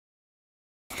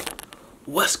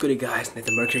What's good, guys?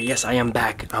 Nathan Berg here. Yes, I am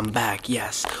back. I'm back.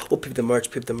 Yes. Oh, peep the merch.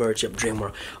 Yep, dream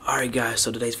more. Alright, guys.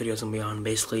 So today's video is gonna be on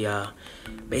basically a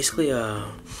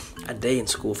day in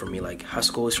school for me. Like how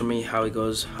school is for me, how it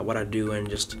goes, what I do, and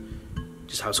just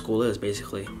how school is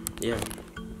basically. Yeah.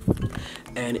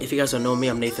 And if you guys don't know me,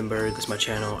 I'm Nathan Berg. This is my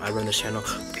channel. I run this channel.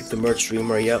 Peep the merch,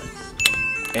 dreamer. Yep.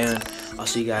 And I'll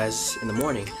see you guys in the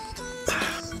morning.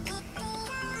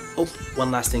 Oh,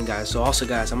 one last thing, guys. So also,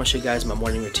 guys, I'm gonna show you guys my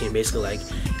morning routine. Basically, like,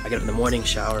 I get up in the morning,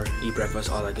 shower, eat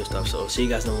breakfast, all that good stuff. So see you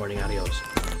guys in the morning. Adios.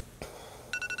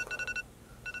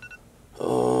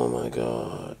 Oh my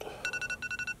god.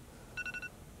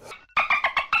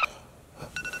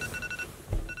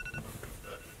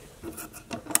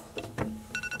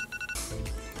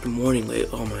 Good morning, late.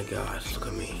 Oh my god, look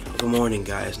at me. Good morning,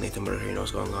 guys. Nathan Berg here. You know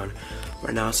what's going on.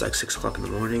 Right now it's like 6 o'clock in the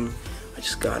morning. I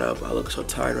just got up. I look so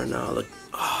tired right now.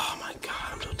 Oh my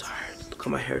god, I'm so tired. Look at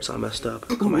my hair, it's all messed up.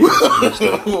 Look at my hair, it's all messed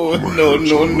up.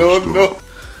 No.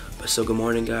 But so good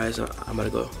morning, guys. I'm gonna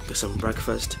go get some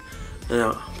breakfast.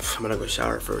 I'm gonna go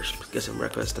shower first, get some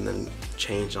breakfast, and then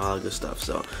change and all that good stuff.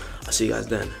 So I'll see you guys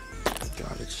then.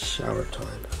 God, it's shower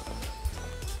time.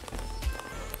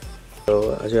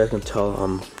 So as you guys can tell,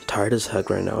 I'm tired as heck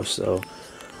right now. So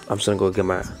I'm just gonna go get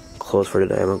my clothes for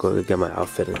today. I'm gonna go get my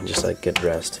outfit and just like get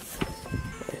dressed.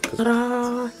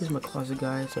 Ta-da! Here's my closet,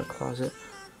 guys. My closet.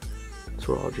 That's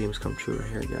where all dreams come true right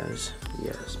here, guys.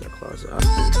 Yes, my closet.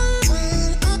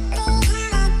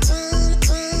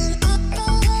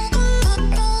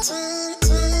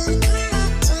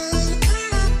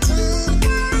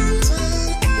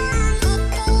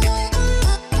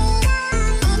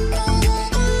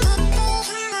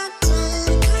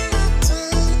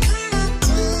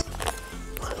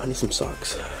 I need some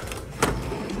socks.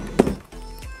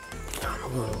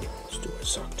 Let's do a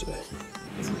sock today.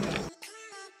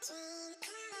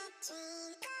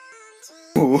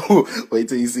 Wait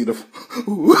till you see the.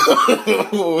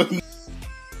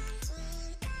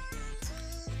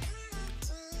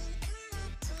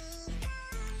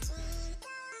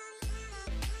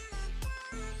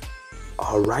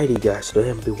 Alrighty, guys. Today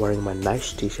I'm gonna be wearing my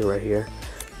nice t-shirt right here,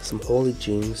 some Holy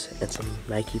jeans, and some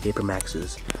Nike Vapor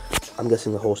Maxes. I'm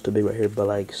guessing the hole's too big right here, but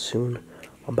like soon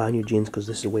I'll buy new jeans because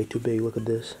this is way too big. Look at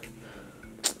this.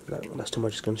 That's too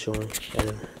much skin showing. And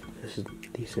then this is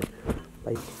decent.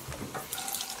 Like,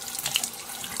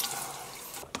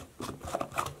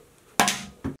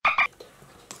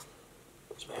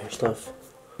 it's my hair stuff.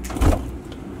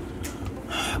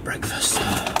 Breakfast.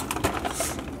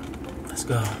 Let's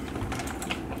go.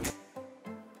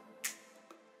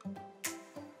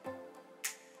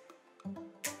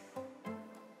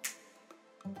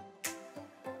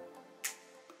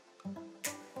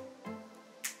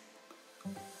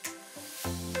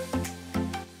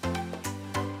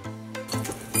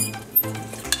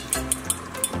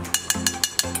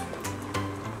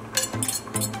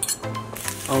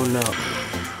 Oh no.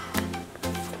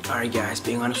 Alright, guys,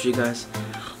 being honest with you guys,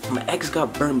 my eggs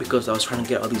got burned because I was trying to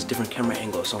get all these different camera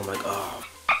angles, so I'm like, oh.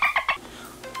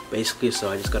 Basically, so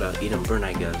I just gotta eat them burn,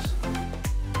 I guess.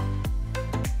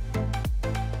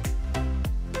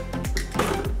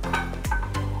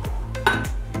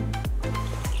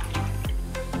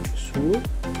 Swoop.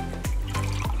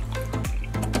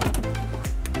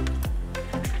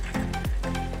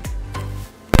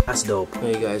 That's dope.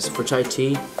 Hey guys, for chai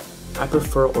tea, I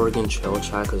prefer Oregon Trail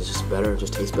chai because it's just better, it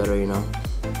just tastes better, you know.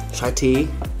 Chai tea.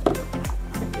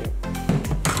 Yeah.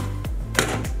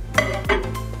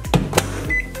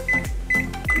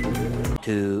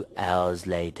 2 hours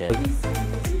later.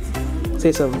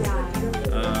 Say something.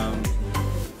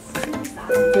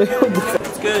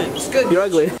 It's good. It's good. You're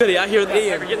ugly. Good. Out here with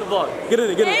Ian. Get in the vlog. Get in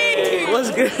it. Hey.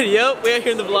 What's good? Yep, we're out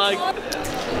here in the vlog.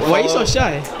 Why are you so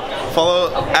shy?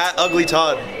 Follow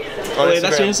 @UglyTodd. Wait,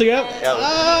 that's your Instagram?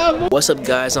 Yeah. What's up,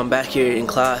 guys? I'm back here in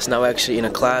class. Now actually in a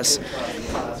class.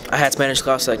 I had Spanish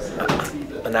class like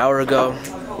an hour ago.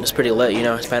 It was pretty lit, you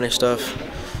know, Spanish stuff.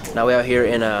 Now we're out here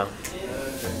in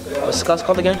what's this class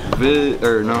called again?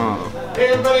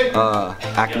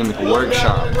 Academic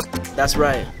workshop. That's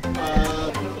right.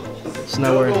 So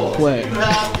now we're what?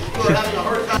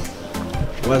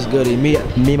 What's good? Me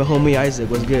and my homie Isaac.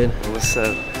 What's good? What's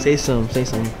up? Say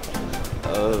something.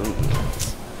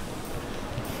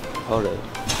 Hold up.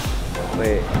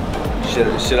 Wait.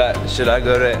 Should I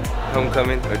go to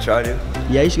homecoming or try to?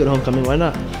 Yeah, you should go to homecoming. Why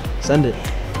not? Send it.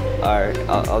 Alright,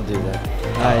 I'll do that.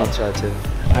 I'll try to.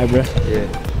 Alright, bro. Yeah.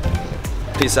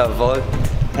 Peace out, vlog.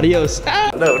 Adios.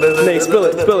 No. Nate, spill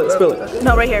it.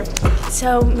 No, right here.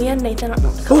 So me and Nathan are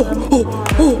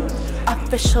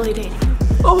officially dating.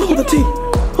 Oh, the tea.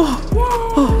 Oh.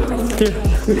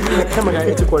 Come on, guys,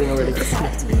 it's recording already.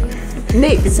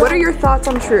 Nate, what are your thoughts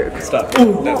on True? Stop. I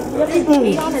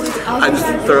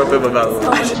just throw up in my mouth.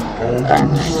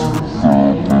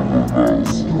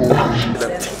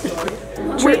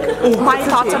 My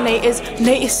thoughts on Nate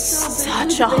is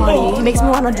such a honey. He makes me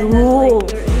want to drool.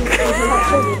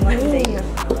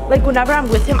 Like whenever I'm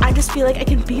with him, I just feel like I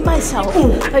can be myself.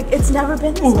 Like it's never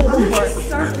been this way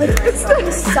before. Like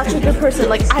he's such a good person.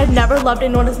 Like I've never loved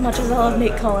anyone as much as I love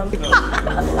Nate Cullum.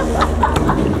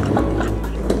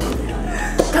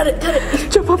 Cut it, cut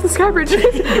it. Jump off the sky bridge. Do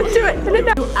it. You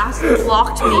accidentally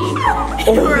blocked me.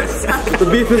 The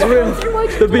beef is real.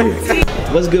 The beef.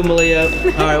 What's good, Malia?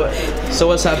 All right. So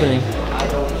what's happening?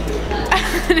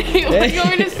 What do you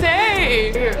want me to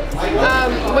say?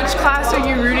 Which class are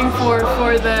you rooting for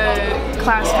the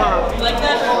class comp?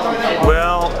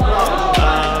 Well,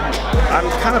 I'm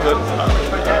kind of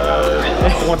I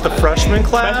want the freshman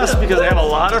class because they have a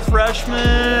lot of freshmen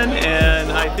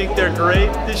and I think they're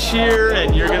great this year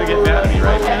and you're gonna get mad at me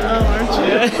right now, aren't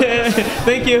you?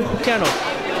 Thank you. Channel.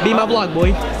 Be my vlog,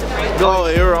 boy. Oh,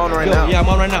 you're on right now. Yeah, I'm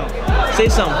on right now. Say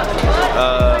something.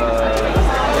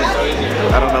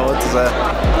 I don't know what to say.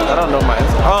 I don't know my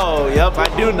answer. Oh, yep, I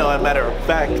do know, as a matter of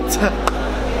fact.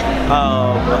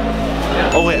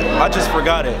 Oh wait, I just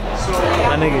forgot it.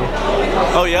 My nigga.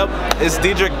 Oh yep, it's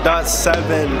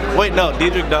Diedrich.7. Wait, no,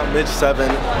 Diedrich.Mitch7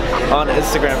 on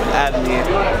Instagram. Add me.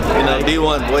 You know,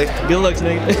 D1 boy. Good looks,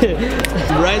 nigga.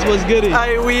 Bryce, what's goody?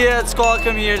 Hi, we at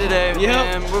Squalicum here today,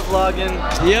 and we're vlogging.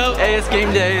 Yep. Hey, it's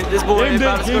game day. This boy Game day.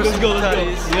 about to score Let's some go, let's go.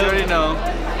 tutties. You Yep. already know.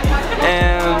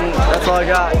 And that's all I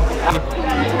got.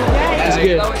 That's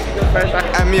good.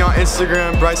 At me on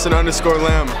Instagram,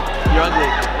 Bryson_Lamb. You're ugly.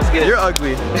 Let's get it. You're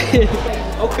ugly.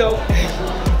 Okay.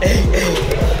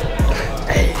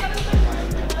 Hey.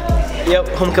 Yep,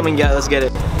 homecoming guy, let's get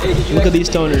it. Look at these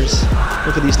toners.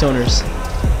 Look at these toners.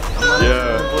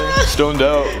 Yeah. Stoned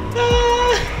out.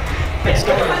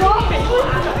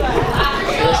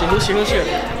 Who's here?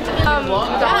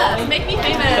 Make me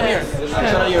famous. Come here.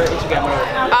 Shout out your Instagram.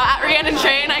 At Rhiannon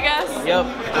Train, I guess. Yep.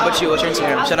 How about you? What's your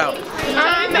Instagram? Shout out.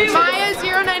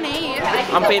 Maya098.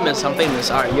 I'm famous.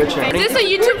 Alright, your turn. Is this a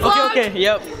YouTube vlog? Okay,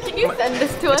 yep. Can you send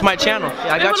this to us? It's my channel.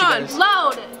 Yeah, I got you guys.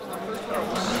 Load.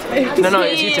 No,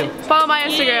 it's YouTube. Follow my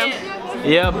Instagram.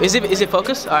 Yep. Is it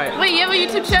focused? Alright. Wait, you have a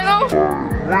YouTube channel?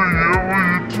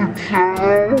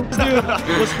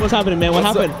 What's happening, man? What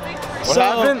happened? What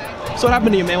happened? So what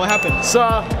happened to you, man? What happened? So,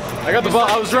 I got the ball,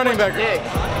 I was running back.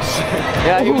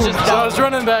 Yeah, he was just So I was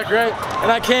running back, right?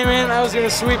 And I came in, I was gonna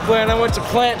sweep play, and I went to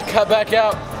plant, cut back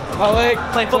out. My leg.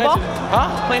 Playing football?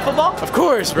 Huh? Playing football? Of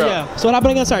course, bro. Yeah. So what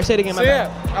happened again? Sorry, say it again. So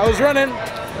yeah, I was running,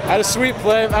 I had a sweep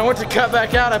play, I went to cut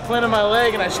back out, I planted my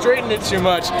leg and I straightened it too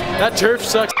much. That turf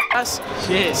sucks ass.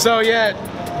 Shit. So yeah,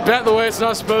 bent the way it's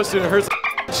not supposed to, and it hurts.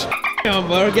 Come on,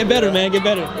 bro. Get better, man. Get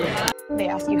better. They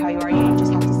ask you how you are, you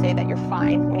just have to say that you're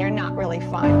fine when you're not really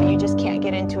fine, but you just can't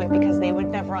get into it because they would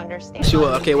never understand.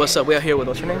 Sure. Okay, what's up? We are here with,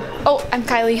 what's your name? Oh, I'm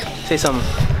Kylie. Say something.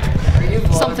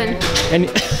 Something. And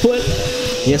what?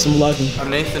 Yes, I'm vlogging. I'm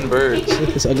Nathan Berg. Look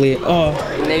at this ugly. Oh.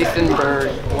 Nathan Berg.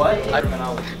 What?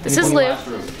 This is Liv.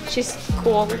 She's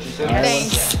cool.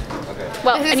 Thanks.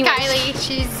 Well, This is Kylie.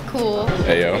 She's cool.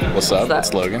 Hey yo, what's up?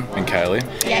 It's Logan and Kylie.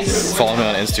 Yes. Follow me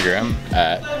on Instagram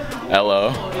at at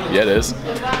lo.x.an.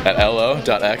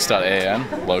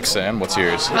 Loxan, what's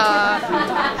yours?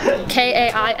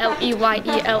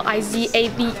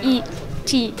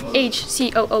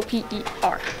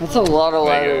 KAILEYELIZABETHCOOPER. That's a lot of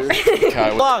letters.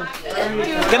 Kai, Vlog.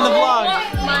 Get in the vlog.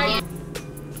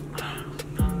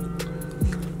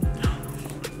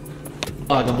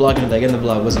 I'm vlogging. Get in the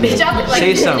vlog. What's good?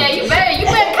 Say something. Yeah, you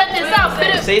better cut this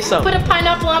out. Say something. Put a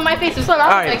pineapple on my face. All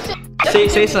right.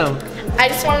 Say something. I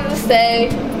just wanted to say.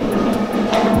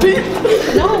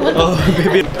 Oh,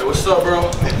 baby. Hey, what's up, bro?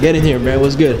 Get in here, man.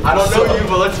 What's good? I don't know you,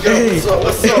 but let's go.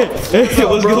 What's up? Hey,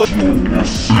 what's good?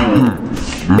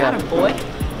 Got a boy.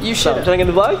 You should. Trying to get in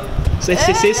the vlog? Say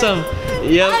something.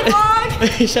 Yep.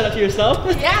 Shout out to yourself.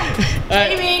 Yeah.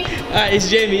 Jamie. Alright, it's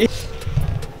Jamie.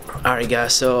 Alright,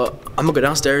 guys. So I'm gonna go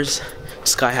downstairs,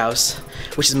 Sky House,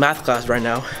 which is math class right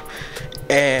now,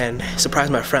 and surprise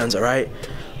my friends. All right.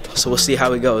 So we'll see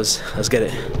how it goes. Let's get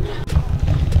it.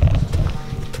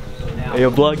 Hey,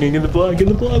 I'm vlogging. Get in the vlog. Get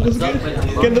in the vlog. What's good?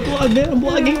 Get in the vlog, man. I'm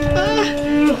vlogging.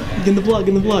 Get in the vlog. Get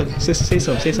in the vlog. Say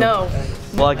something. No.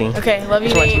 Vlogging. Okay, love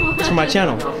you, Nate. It's for my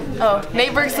channel. Oh,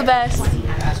 Nate Berg's the best.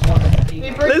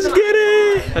 Let's get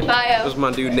it. Bio. That's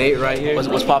my dude Nate right here.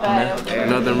 What's poppin', man?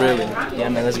 Nothing really. Yeah,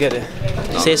 man. Let's get it.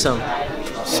 Say something.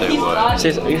 Say what?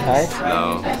 Say are you high?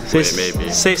 No. Say, Wait,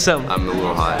 maybe. Say some. I'm a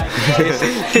little high.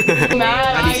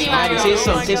 Maddie, say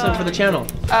some. Say some for the channel.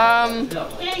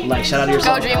 Like shout out to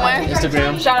yourself. Go Dreamwear.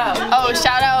 Instagram. Shout out. Oh,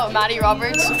 shout out Maddie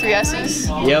Roberts with 3 S's.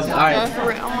 Yep. All right. All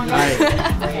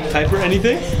right. Hype for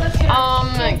anything?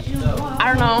 I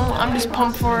don't know. I'm just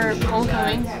pumped for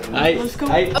homecoming. Let's go.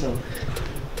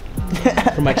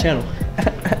 For my channel.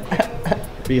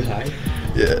 Are you high?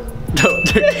 Yeah. Don't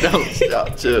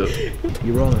stop, chill.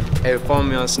 You rolling? Hey, follow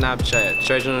me on Snapchat,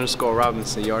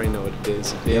 Treasure_Robinson. You already know what it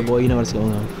is. Yeah, boy, you know what's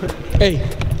going on. Hey,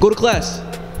 go to class.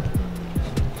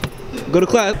 Go to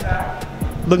class.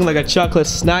 Looking like a chocolate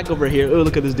snack over here. Oh,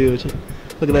 look at this dude.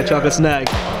 Look at that chocolate snack.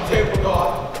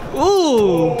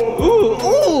 Ooh, ooh,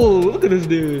 ooh! Look at this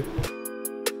dude.